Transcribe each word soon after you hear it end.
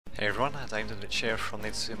Hey everyone, Dave the Chair from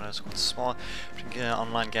the Small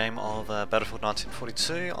online game of Battlefield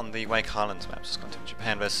 1942 on the Wake Highlands map. Just going to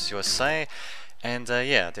Japan versus USA, and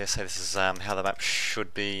yeah, I dare say this is how the map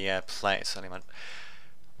should be played. It's only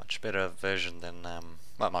much better version than,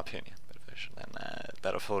 well, in my opinion, better version than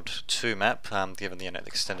Battlefield 2 map, given the the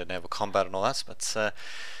extended naval combat and all that. But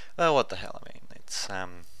well, what the hell? I mean, it's I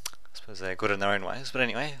suppose they're good in their own ways. But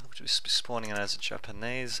anyway, I'll just be spawning in as a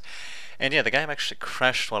Japanese. And yeah, the game actually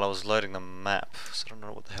crashed while I was loading the map, so I don't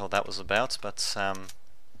know what the hell that was about, but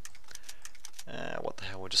what the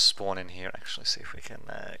hell, we'll just spawn in here, actually, see if we can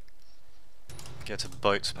get to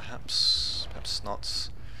boats, perhaps not.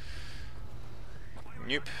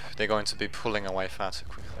 Nope, they're going to be pulling away far too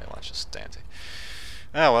quickly, well, that's just dandy.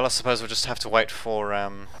 Oh, well, I suppose we'll just have to wait for,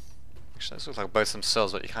 actually, those look like boats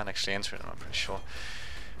themselves, but you can't actually enter in them, I'm pretty sure.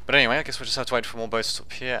 But anyway, I guess we'll just have to wait for more boats to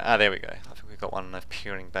appear. Ah, there we go. I think we've got one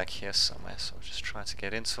appearing back here somewhere, so we'll just try to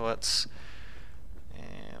get into it.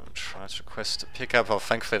 And we'll try to request a pickup. Oh,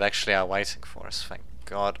 thankfully they actually are waiting for us, thank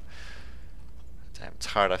God. Damn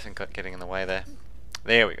turret, I think, got getting in the way there.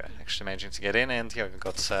 There we go, actually managing to get in, and yeah, we've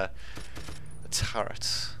got the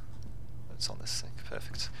turret that's on this thing,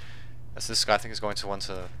 perfect. As this guy, I think, is going to want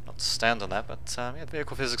to not stand on that, but yeah, the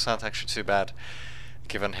vehicle physics aren't actually too bad,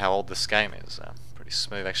 given how old this game is. Pretty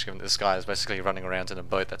smooth, actually, given this guy is basically running around in a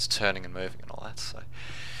boat that's turning and moving and all that. So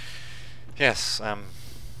yes,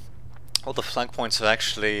 all the flank points are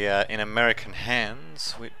actually in American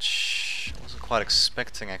hands, which I wasn't quite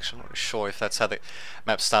expecting, actually. I'm not really sure if that's how the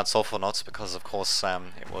map starts off or not, because of course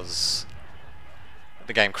it was,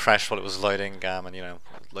 the game crashed while it was loading, and you know,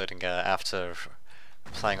 loading after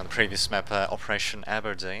playing on the previous map, Operation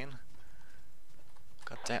Aberdeen.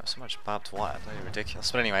 God damn, so much barbed wire, bloody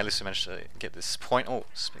ridiculous. But anyway, at least we managed to get this point. Oh,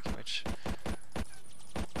 speaking of which,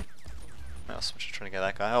 I was trying to get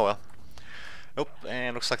that guy. Oh well. Oh,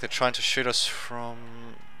 and looks like they're trying to shoot us from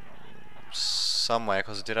somewhere,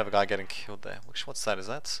 because I did have a guy getting killed there. Which, what's that? Is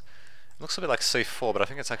that? It looks a bit like C4, but I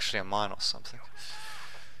think it's actually a mine or something.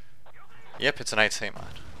 Yep, it's an AT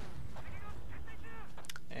mine.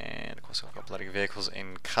 And of course, we've got bloody vehicles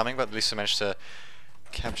incoming, but at least we managed to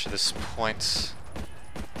capture this point.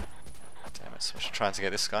 Damn it, so much trying to get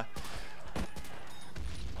this guy.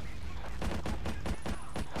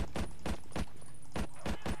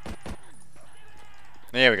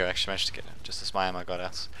 There we go, actually managed to get him, just as my ammo got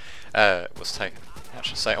out. Was taken. I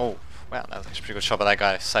should say, oh, wow, that was actually a pretty good shot by that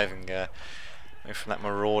guy, saving me from that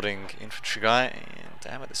marauding infantry guy. And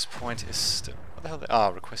damn it, this point is still, what the hell,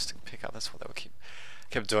 oh, requesting pickup, that's what they were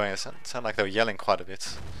kept doing. It sounded like they were yelling quite a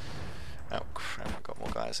bit. Oh crap, I've got more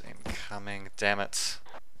guys incoming, damn it.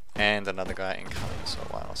 And another guy incoming as well,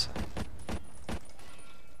 why not?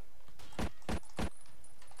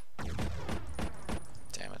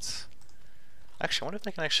 Damn it. Actually, I wonder if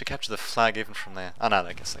they can actually capture the flag even from there. Oh no,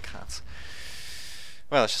 I guess they can't.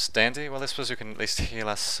 Well, it's just dandy. Well, I suppose we can at least heal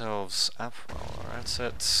ourselves up while we're at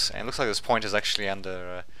it. And it looks like this point is actually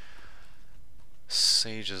under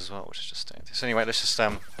siege as well, which is just dandy. So anyway, let's just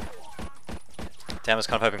damn, I was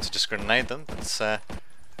kind of hoping to just grenade them, but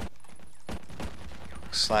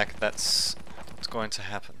looks like that's what's going to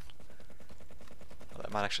happen. Well,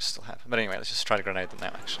 that might actually still happen. But anyway, let's just try to grenade them now,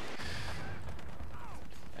 actually.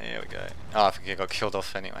 There we go. Oh, I think he got killed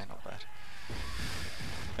off anyway, not bad.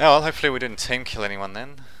 Oh, well, hopefully we didn't team kill anyone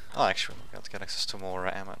then. Oh, actually, we'll be able to get access to more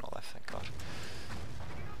ammo and all that, thank God.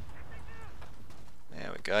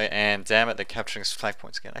 There we go, and damn it, they're capturing his flag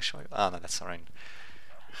points again. Actually, oh no, that's our own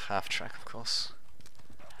half track, of course.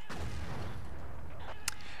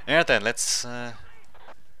 Alright then, let's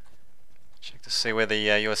check to see where the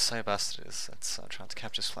USA bastard is. Let's try to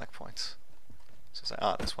capture his flag point. So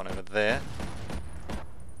oh, there's one over there.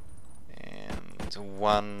 And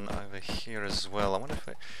one over here as well. I wonder if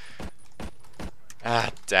we... Ah,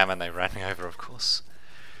 damn it, they ran me over, of course.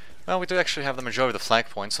 Well, we do actually have the majority of the flag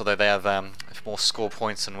points, although they have more score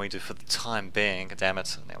points than we do for the time being. Damn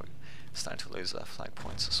it, now we're starting to lose flag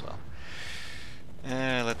points as well.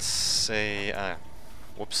 Let's see.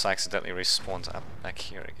 Whoops, I accidentally respawned up back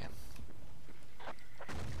here again.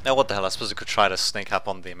 Now what the hell, I suppose we could try to sneak up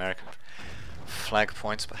on the American flag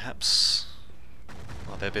points perhaps.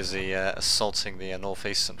 Well, they're busy assaulting the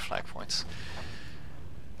northeastern flag points.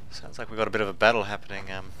 Sounds like we've got a bit of a battle happening.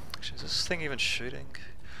 Actually, is this thing even shooting?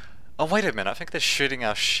 Oh, wait a minute, I think they're shooting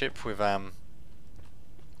our ship with there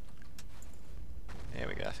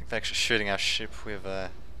we go, I think they're actually shooting our ship with a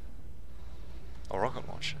rocket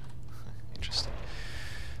launcher. Interesting.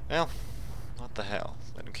 Well, what the hell?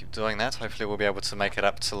 Let them keep doing that. Hopefully we'll be able to make it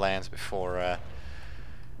up to land before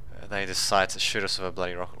they decide to shoot us with a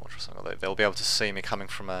bloody rocket launcher or something. They'll be able to see me coming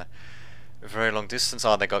from a a very long distance.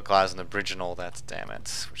 Oh, they got guys on the bridge and all that, damn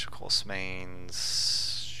it. Which of course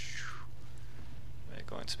means they're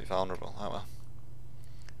going to be vulnerable. Oh well.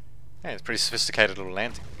 Yeah, it's a pretty sophisticated little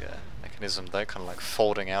landing mechanism though, kind of like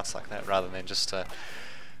folding out like that rather than just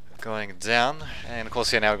going down. And of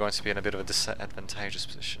course, yeah, now we're going to be in a bit of a disadvantageous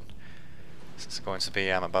position. It's going to be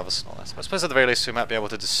above us and all that. But I suppose at the very least we might be able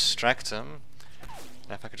to distract him.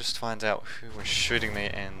 Now if I could just find out who was shooting me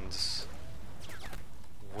and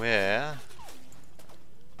where.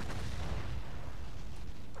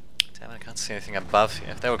 Damn it, I can't see anything above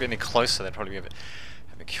here. If they were getting closer, they'd probably be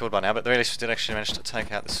have been killed by now. But at the very least we did actually manage to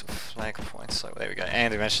take out this flag point. So there we go.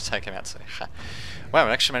 And we managed to take him out. So, wow,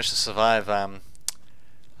 we actually managed to survive a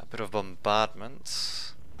bit of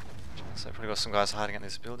bombardment. So probably got some guys hiding in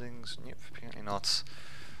these buildings. Yep, apparently not.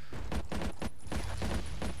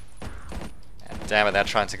 And damn it, they're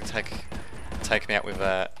trying to take me out with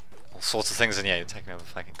all sorts of things, and yeah, you're taking me with a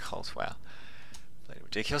fucking cult. Wow, bloody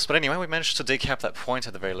ridiculous. But anyway, we managed to decap that point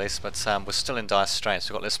at the very least. But we're still in dire straits.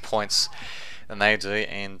 We've got less points than they do,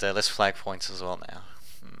 and less flag points as well now.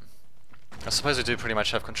 I suppose we do pretty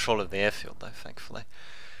much have control of the airfield, though, thankfully.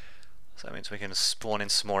 So that means we can spawn in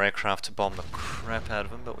some more aircraft to bomb the crap out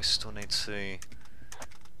of them, but we still need to...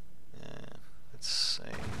 let's see...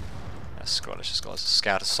 screw it, let's just go as a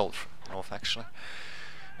scout assault from north, actually.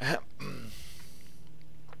 And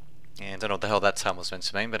I don't know what the hell that term was meant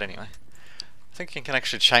to mean, but anyway. I think you can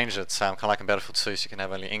actually change it, kind of like in Battlefield 2, so you can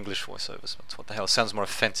have only English voiceovers, but what the hell, it sounds more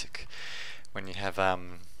authentic when you have,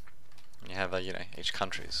 you know, each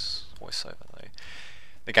country's voiceover, though.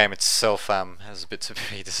 The game itself has a bit to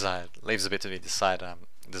be desired, leaves a bit to be desired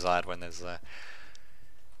when there's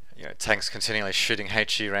you know, tanks continually shooting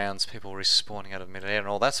HE rounds, people respawning out of mid-air and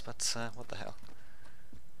all that, but what the hell?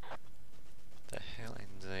 The hell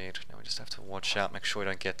indeed. Now we just have to watch out, make sure we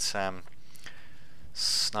don't get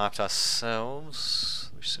sniped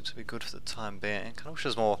ourselves, which seems to be good for the time being. Kind of wish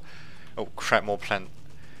there's more, oh crap, more plant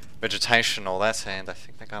vegetation and all that, and I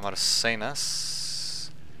think that guy might have seen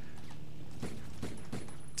us.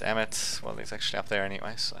 Damn it. Well, he's actually up there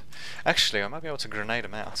anyway, so... Actually, I might be able to grenade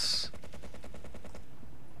him out.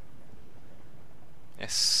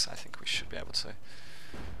 Yes, I think we should be able to.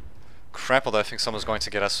 Crap, although I think someone's going to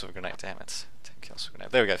get us with a grenade. Damn it. 10 kills with a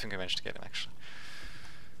grenade. There we go, I think we managed to get him, actually.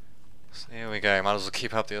 So there we go, might as well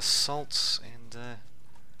keep up the assault, and...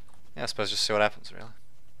 yeah, I suppose just see what happens, really.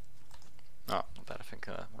 Oh, not bad. I think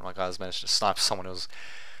one of my guys managed to snipe someone who was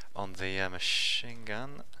on the machine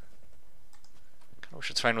gun. I wish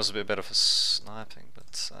the terrain was a bit better for sniping,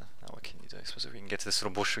 but what can you do? I suppose if we can get to this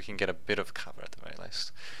little bush, we can get a bit of cover at the very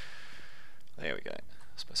least. There we go. I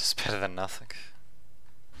suppose it's better than nothing.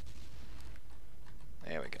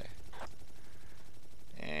 There we go.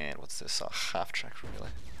 And what's this? Oh, half track,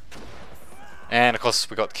 really. And of course,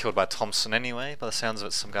 we got killed by Thompson anyway. By the sounds of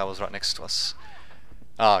it, some guy was right next to us.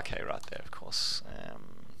 Oh, okay, right there, of course.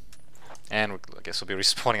 And I guess we'll be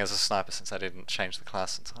respawning as a sniper since I didn't change the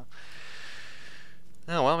class in time.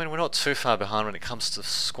 Oh, well, I mean, we're not too far behind when it comes to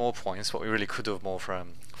score points, but we really could do more for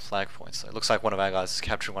flag points. So it looks like one of our guys is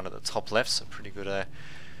capturing one at the top left, so pretty good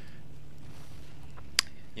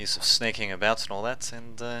use of sneaking about and all that.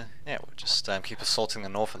 And yeah, we'll just keep assaulting the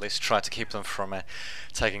north, at least try to keep them from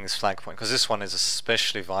taking this flag point, because this one is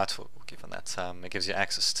especially vital, given that it gives you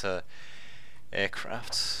access to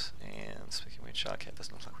aircraft. And speaking of which, okay, it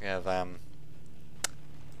doesn't look like we have...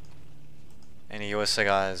 any USA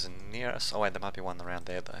guys near us? Oh wait, there might be one around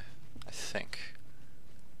there though, I think.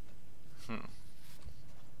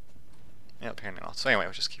 Yeah, apparently not. So anyway,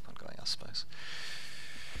 we'll just keep on going, I suppose.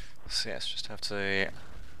 So yes, just have to...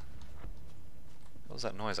 What was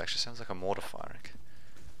that noise? Actually sounds like a mortar firing.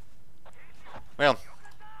 Well,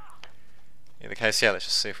 in the case, yeah, let's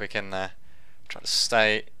just see if we can try to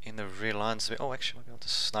stay in the rear lines a bit. Oh, actually, I might be able to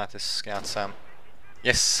snipe this scout.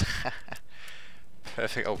 Yes!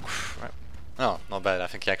 Perfect. Oh crap. Oh, not bad. I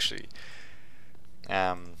think he actually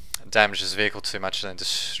damaged his vehicle too much and then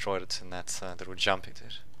destroyed it in that little jump he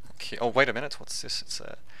did. Okay. Oh, wait a minute. What's this? It's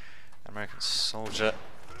an American soldier.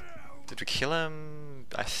 Did we kill him?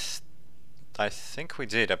 I think we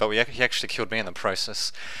did, but he actually killed me in the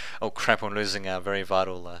process. Oh crap, we're losing our very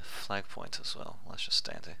vital flag point as well. Let's just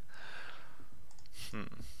stand here.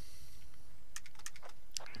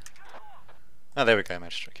 Oh, there we go,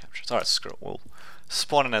 managed to recapture it. Alright, screw it. We'll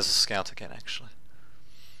spawn in as a scout again, actually.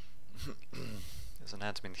 There's an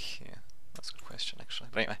admin here. That's a good question, actually.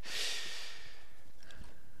 But anyway.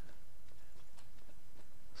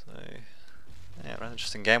 So, yeah, rather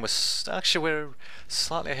interesting game. We're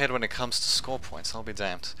slightly ahead when it comes to score points, I'll be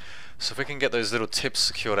damned. So if we can get those little tips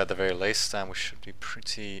secured at the very least, we should be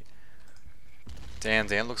pretty Damn,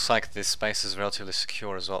 Dan. Looks like this base is relatively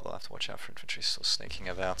secure as well. They'll have to watch out for infantry still sneaking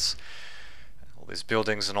about. All these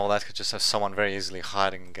buildings and all that could just have someone very easily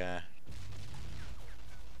hiding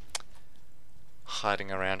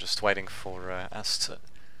around, just waiting for us to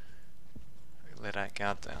let our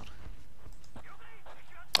guard down.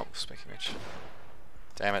 Oh, speaking of which.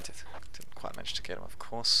 Damn it, didn't quite manage to get him, of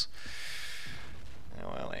course. Oh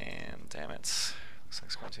well, and damn it. Looks like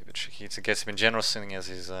it's going to be a bit tricky to get him in general, seeing as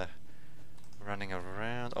he's running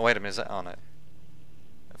around. Oh, wait a minute, is that? Oh no.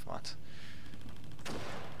 Never mind.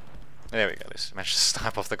 There we go, at least managed to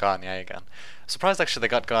snipe off the guy on the AA gun. I'm surprised actually they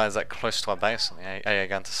got guys that close to our base on the AA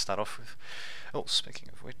gun to start off with. Oh, speaking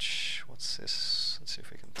of which, what's this? Let's see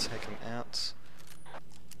if we can take him out.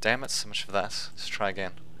 Damn it, so much for that. Let's try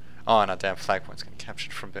again. Oh, and our damn flag point's getting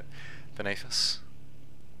captured from beneath us.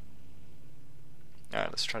 Alright,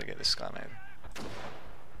 let's try to get this guy maybe.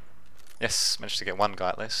 Yes, managed to get one guy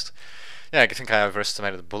at least. Yeah, I think I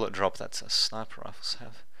overestimated the bullet drop that sniper rifles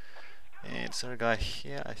have. And is there a guy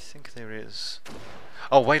here? I think there is.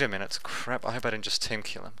 Oh, wait a minute. Crap, I hope I didn't just team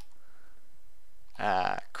kill him.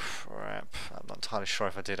 Ah, crap. I'm not entirely sure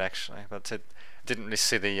if I did actually, but it didn't really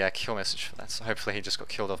see the kill message for that, so hopefully he just got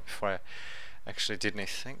killed off before I actually did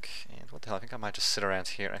anything. And what the hell, I think I might just sit around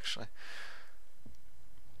here actually.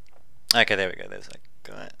 Okay, there we go, there's that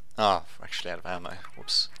guy. Oh, we're actually out of ammo.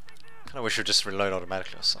 Whoops. Kinda wish it would just reload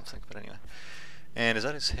automatically or something, but anyway. And is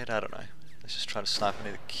that his head? I don't know. Let's just try to snipe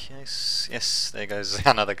into the case. Yes, there goes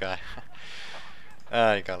another guy.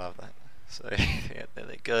 Ah, you gotta love that. So, yeah, there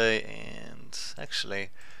they go, and actually,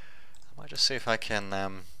 I might just see if I can,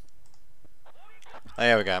 oh,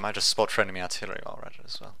 there we go, I might just spot for enemy artillery while we're at it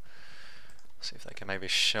as well. See if they can maybe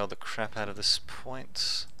shell the crap out of this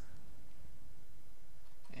point.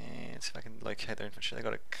 And see if I can locate their infantry. They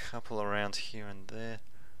got a couple around here and there.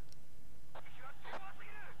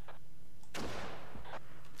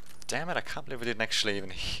 Damn it, I can't believe we didn't actually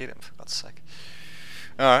even hit him, for God's sake.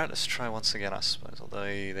 Alright, let's try once again, I suppose, although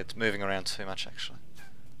they're moving around too much, actually.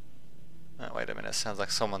 Oh, wait a minute, it sounds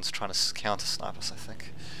like someone's trying to counter-snipe us, I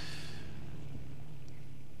think.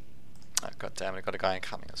 Oh, god damn it, I got a guy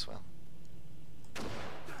incoming as well.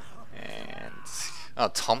 And... oh,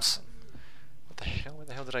 Thompson. What the hell? Where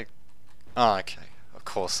the hell did I... oh, okay. Of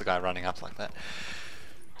course, the guy running up like that.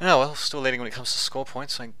 Oh, well, still leading when it comes to score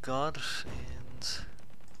points, thank god. And...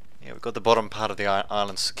 yeah, we've got the bottom part of the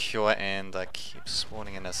island secure, and I keep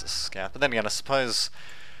spawning in as a scout. But then again, I suppose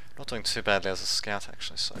I'm not doing too badly as a scout,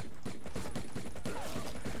 actually, so...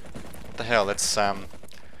 what the hell, let's, damn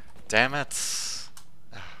it!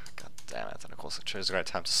 Oh, god damn it, and of course I chose a great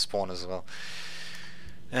time to spawn as well.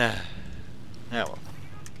 Yeah, well.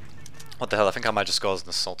 What the hell, I think I might just go as an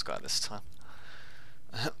assault guy this time.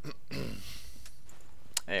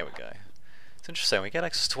 There we go. It's interesting, we get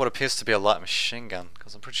access to what appears to be a light machine gun,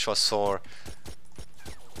 because I'm pretty sure I saw...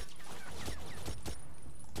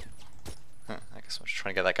 I guess I'm just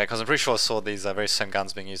trying to get that guy, because I'm pretty sure I saw these very same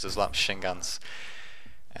guns being used as light machine guns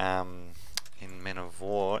in Men of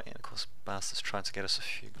War, and of course Bastard's trying to get us a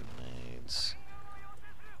few grenades.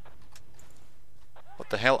 What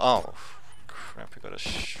the hell? Oh, crap, we got a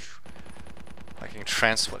fucking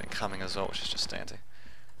transport incoming as well, which is just dandy.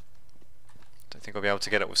 Don't think we'll be able to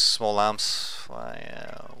get it with small arms.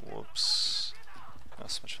 Whoops. Not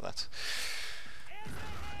so much for that.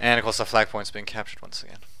 And of course our flag point's been captured once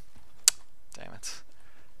again. Damn it.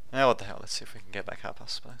 Now what the hell, let's see if we can get back up, I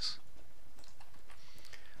suppose.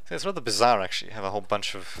 See, it's rather bizarre actually, you have a whole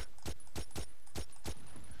bunch of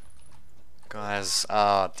guys.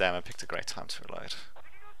 Ah, oh, damn, I picked a great time to reload.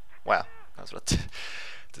 Wow, that was a bit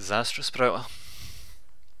disastrous, but oh well.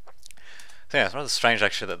 So yeah, it's rather strange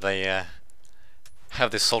actually that they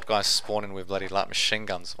have this assault guys spawning with bloody light machine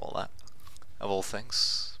guns and all that, of all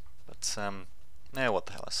things. But yeah, what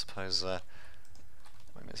the hell, I suppose. Oh,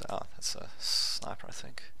 that's a sniper, I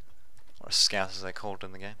think, or a scout as they called it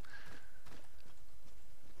in the game.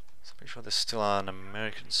 So I'm pretty sure there's still an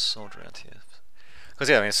American soldier around here. Because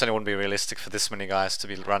yeah, I mean, it certainly wouldn't be realistic for this many guys to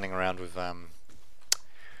be running around with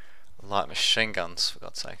light machine guns, for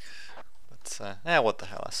God's sake. But yeah, what the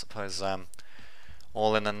hell, I suppose.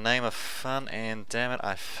 All in the name of fun, and damn it,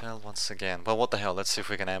 I fell once again. Well, what the hell, let's see if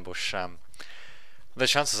we can ambush. The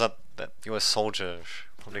chances are that US soldier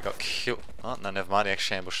probably got killed. Oh, no, never mind, he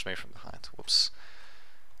actually ambushed me from behind. Whoops.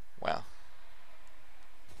 Wow.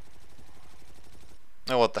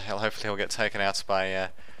 Oh, what the hell, hopefully he'll get taken out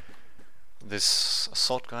by this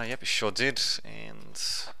assault guy. Yep, he sure did, and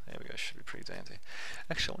there we go, should be pretty dandy.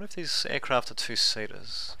 Actually, I wonder if these aircraft are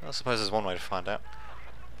two-seaters. I suppose there's one way to find out.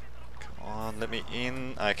 Come on, let me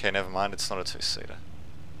in. Okay, never mind, it's not a two-seater.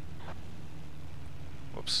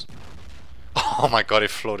 Whoops. Oh my god, he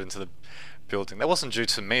floored into the building. That wasn't due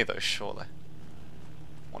to me though, surely.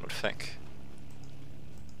 One would think.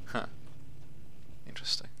 Huh.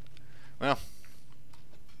 Interesting. Well.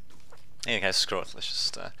 Okay, screw it. Let's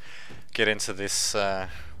just get into this. What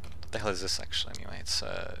the hell is this actually anyway? It's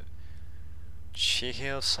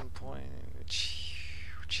Chihi or some point.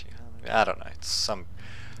 I don't know. It's some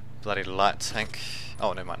bloody light tank.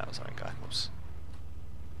 Oh, never mind. That was our own guy. Whoops.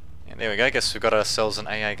 And there we go. I guess we've got ourselves an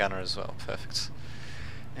AA gunner as well. Perfect.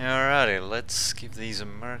 Alrighty, let's give these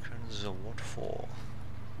Americans a what for.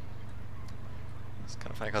 It's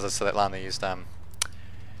kind of funny because I saw that line they used.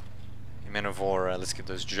 Men of War, let's give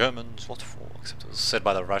those Germans what for, except it was said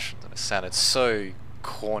by the Russians and it sounded so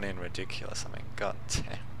corny and ridiculous. I mean, god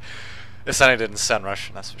damn. It certainly didn't sound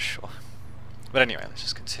Russian, that's for sure. But anyway, let's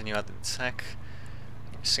just continue out the attack.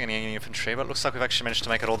 Not seeing any infantry, but it looks like we've actually managed to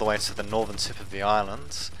make it all the way to the northern tip of the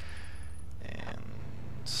island. And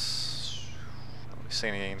not really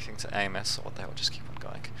seeing anything to aim at, so what the hell, just keep on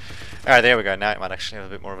going. Alright, there we go, now it might actually have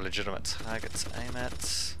a bit more of a legitimate target to aim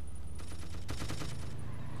at.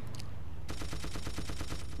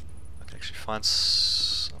 Find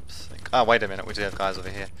something. Oh, wait a minute, we do have guys over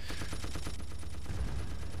here.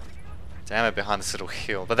 Damn it, behind this little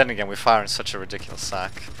hill. But then again, we fire in such a ridiculous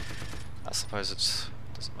arc. I suppose it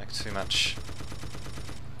doesn't make too much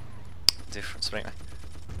difference. But anyway.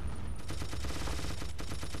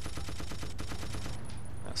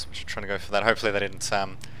 Yes, we're trying to go for that. Hopefully they didn't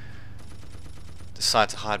decide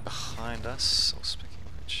to hide behind us. Or speaking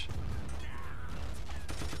of which.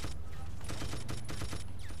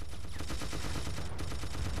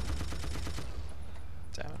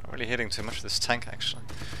 Really hitting too much of this tank actually.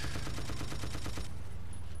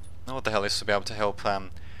 Now what the hell is to be able to help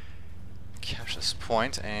capture this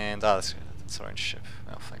point and that's our own ship.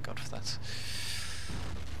 Oh, thank God for that.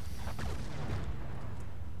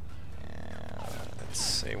 Let's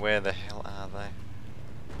see, where the hell are they?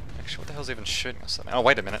 Actually, what the hell's even shooting us? Oh,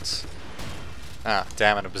 wait a minute. Ah,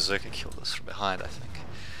 damn it, a bazooka killed us from behind, I think.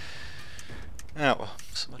 Oh well,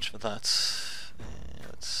 so much for that.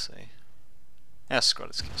 Let's see. Yeah, screw it,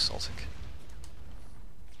 let's keep assaulting.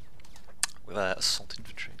 With assault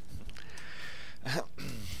infantry. Well,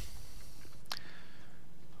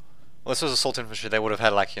 this was assault infantry, they would have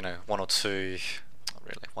had like, you know, one or two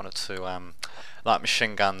light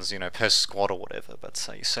machine guns, you know, per squad or whatever, but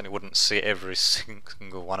you certainly wouldn't see every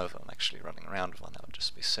single one of them actually running around with one, that would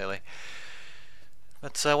just be silly.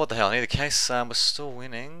 But what the hell, in either case, we're still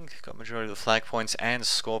winning, got majority of the flag points and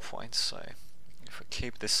score points, so if we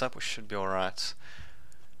keep this up we should be alright.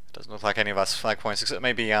 Doesn't look like any of us flag points, except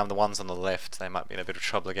maybe the ones on the left, they might be in a bit of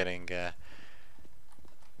trouble getting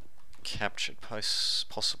captured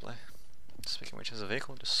possibly. Speaking of which, is a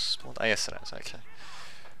vehicle just spawned? Oh yes it is, okay.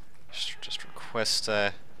 Just request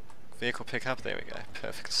vehicle pickup, there we go,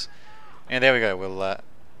 perfect. And there we go, we'll,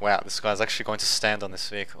 wow, this guy's actually going to stand on this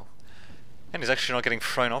vehicle. And he's actually not getting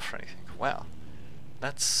thrown off or anything, wow.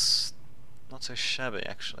 That's not so shabby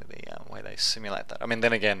actually, the way they simulate that. I mean,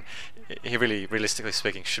 then again, he really, realistically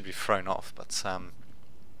speaking, should be thrown off, but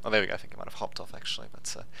oh there we go, I think he might have hopped off actually,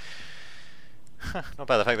 but not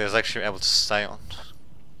bad the fact that he was actually able to stay on.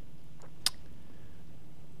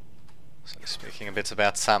 So speaking a bit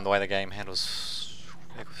about the way the game handles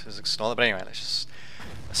vehicle physics and all that, but anyway, let's just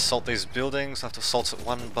assault these buildings. We'll have to assault it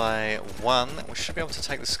one by one. We should be able to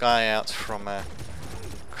take this guy out from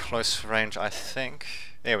close range, I think.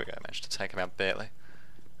 There we go, managed to take him out barely.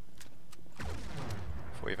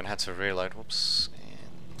 Before we even had to reload, whoops.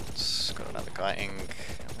 And got another guy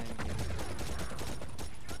incoming.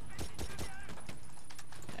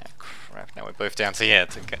 Ah, crap, now we're both down to, yeah,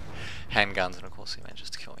 to get handguns, and of course he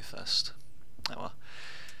manages to kill me first. Oh well.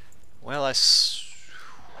 Well, I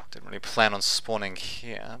didn't really plan on spawning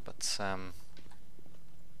here, but, yeah,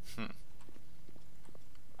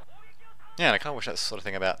 and I kind of wish that sort of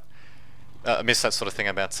thing about I miss that sort of thing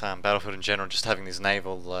about Battlefield in general, just having these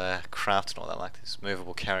naval craft and all that, like these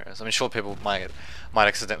movable carriers. I mean, sure, people might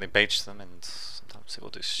accidentally beach them, and sometimes people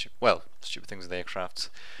do stupid things with their aircraft.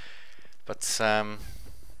 But yeah,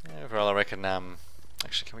 overall, I reckon.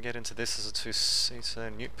 Actually, can we get into this as a two-seater?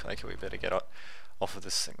 Nope. Okay, we better get off of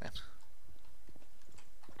this thing then.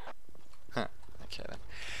 Huh. Okay then.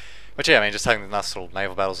 But yeah, I mean, just having the nice little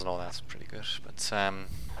naval battles and all that's pretty good. But yeah,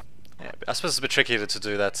 I suppose it's a bit trickier to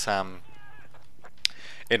do that.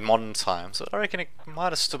 In modern times, but I reckon it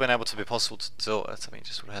might have still been able to be possible to do it. I mean,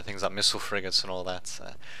 just would have had things like missile frigates and all that,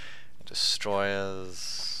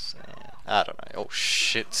 destroyers. I don't know. Oh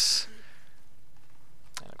shit!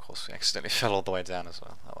 And of course, we accidentally fell all the way down as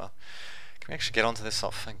well. Oh well. Can we actually get onto this?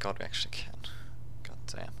 Oh, thank God we actually can. God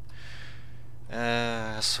damn.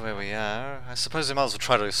 That's where we are. I suppose we might as well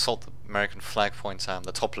try to assault the American flag point,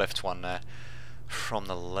 the top left one from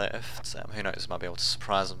the left. Who knows, might be able to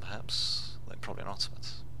surprise them perhaps. They probably not, but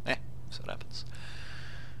see what happens.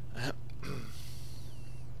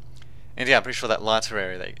 And yeah, I'm pretty sure that lighter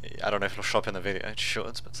area, I don't know if it'll show up in the video, it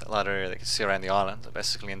should, but that lighter area that you can see around the island, that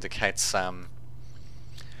basically indicates,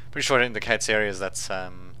 pretty sure it indicates areas that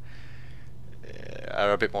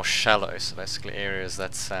are a bit more shallow, so basically areas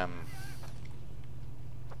that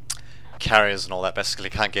carriers and all that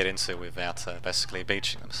basically can't get into without basically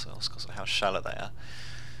beaching themselves because of how shallow they are.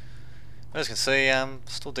 As you can see,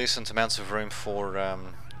 still decent amounts of room for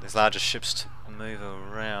these larger ships to move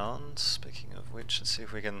around. Speaking of which, let's see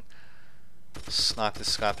if we can snipe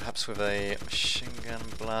this guy perhaps with a machine gun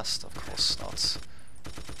blast. Of course not.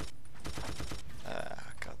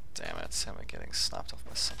 God damn it, am I getting sniped off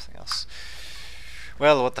by something else?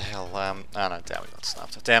 Well, what the hell, oh no, damn, we got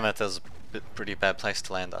sniped. Damn it, that was a pretty bad place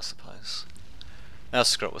to land, I suppose. Now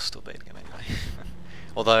screw it, we're still beating him anyway.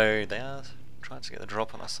 Although, they are trying to get the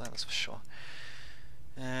drop on us, that's for sure.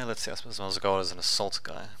 Let's see, I suppose I might as well go as an assault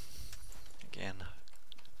guy. Again.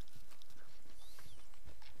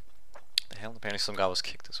 The hell, apparently some guy was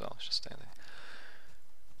kicked as well, it's just standing there.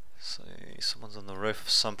 So, someone's on the roof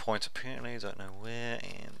at some point apparently, don't know where,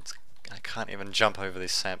 and I can't even jump over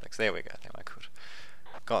these sandbags. There we go, now I could.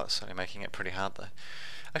 God, it's only making it pretty hard though.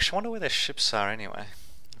 Actually, I wonder where their ships are anyway.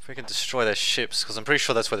 If we can destroy their ships, because I'm pretty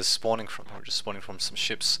sure that's where they're spawning from. We're just spawning from some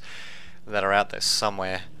ships that are out there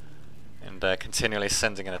somewhere, and continually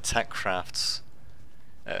sending in attack crafts,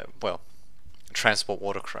 well, transport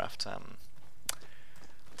watercraft,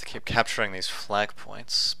 to keep capturing these flag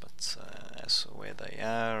points. But as for where they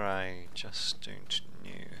are, I just don't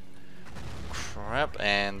know. Crap,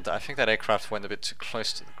 and I think that aircraft went a bit too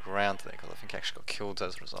close to the ground there, because I think it actually got killed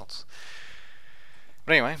as a result.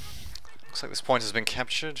 But anyway, looks like this point has been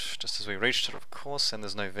captured, just as we reached it, of course, and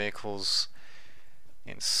there's no vehicles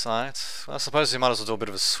in sight. Well, I suppose we might as well do a bit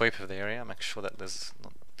of a sweep of the area, make sure that there's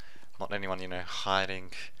not anyone, you know,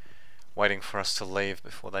 hiding, waiting for us to leave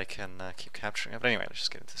before they can keep capturing it. But anyway, let's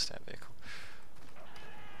just get into this damn vehicle.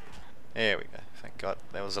 There we go, thank God,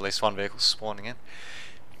 there was at least one vehicle spawning in.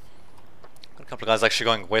 Got a couple of guys actually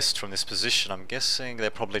going west from this position. I'm guessing they're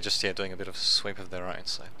probably just doing a bit of a sweep of their own,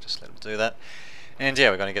 so just let them do that. And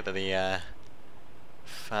yeah, we're going to get to the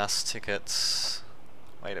fast tickets.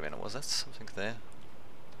 Wait a minute, was that something there?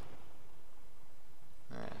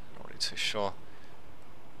 Not really too sure.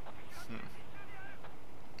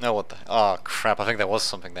 No, what the? Oh crap! I think there was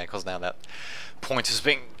something there because now that point is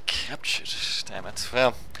being captured. Damn it!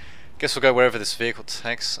 Well, guess we'll go wherever this vehicle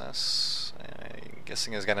takes us. I'm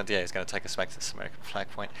guessing he's gonna take us back to this American flag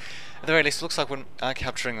point. At the very least, it looks like we are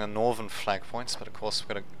capturing the northern flag points, but of course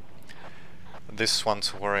we've got this one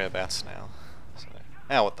to worry about now. So,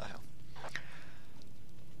 now what the hell?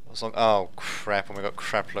 Oh crap! And we got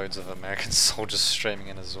crap loads of American soldiers streaming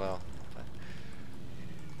in as well.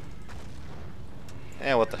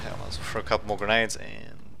 Yeah, what the hell? I was for a couple more grenades,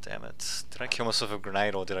 and damn it! Did I kill myself with a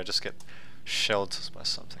grenade, or did I just get shelled by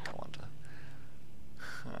something? I wonder.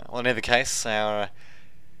 Well, in either case, our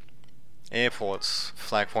airport's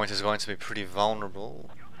flag point is going to be pretty vulnerable,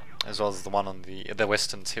 as well as the one on the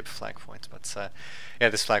western tip flag point. But yeah,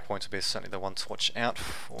 this flag point will be certainly the one to watch out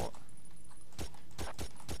for.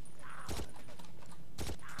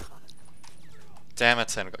 Damn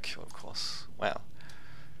it! And I got killed, of course. Wow.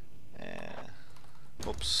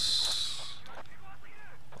 Oops.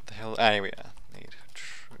 What the hell? Ah, here we are. Need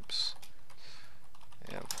troops.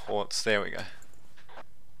 Yeah, ports. There we go.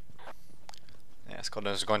 Yeah,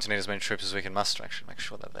 Scotland is going to need as many troops as we can muster, actually. Make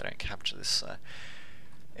sure that they don't capture this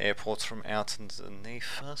airport from out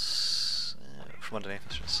underneath us. From underneath,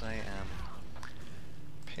 I should say.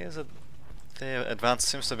 Appears that their advance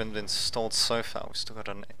seems to have been installed so far. We've still got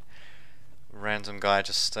a random guy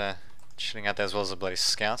just chilling out there, as well as a bloody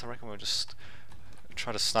scout. I reckon we'll just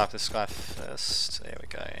try to snipe this guy first. There we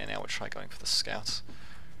go, and now we'll try going for the scout.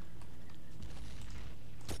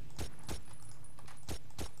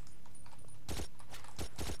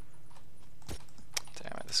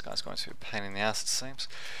 Damn it, this guy's going to be a pain in the ass, it seems.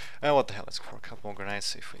 Oh, what the hell, let's pour a couple more grenades,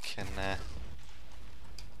 see if we can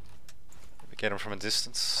get him from a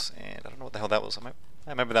distance. And I don't know what the hell that was.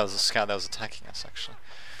 Maybe that was a scout that was attacking us, actually.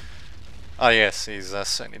 Oh yes, he's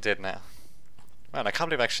certainly dead now. Man, I can't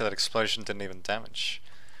believe actually that explosion didn't even damage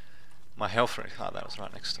my health rate. Oh, that was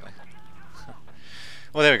right next to me.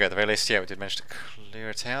 Well, there we go. At the very least, yeah, we did manage to clear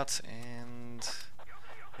it out, and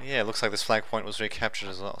yeah, it looks like this flag point was recaptured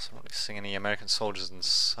as well. So I'm not really seeing any American soldiers in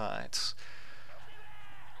sight.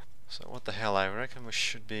 So what the hell? I reckon we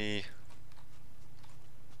should be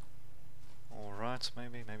all alright,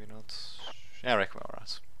 maybe not. Yeah, I reckon we're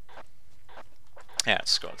alright. Yeah,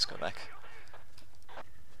 let's go back.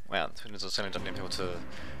 Wow, it's certainly don't need people to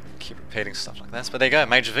keep repeating stuff like that. But there you go,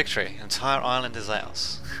 major victory. Entire island is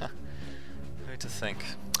ours. Who to think?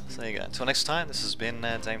 So there you go. Until next time, this has been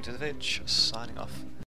Dame Dudovich, signing off.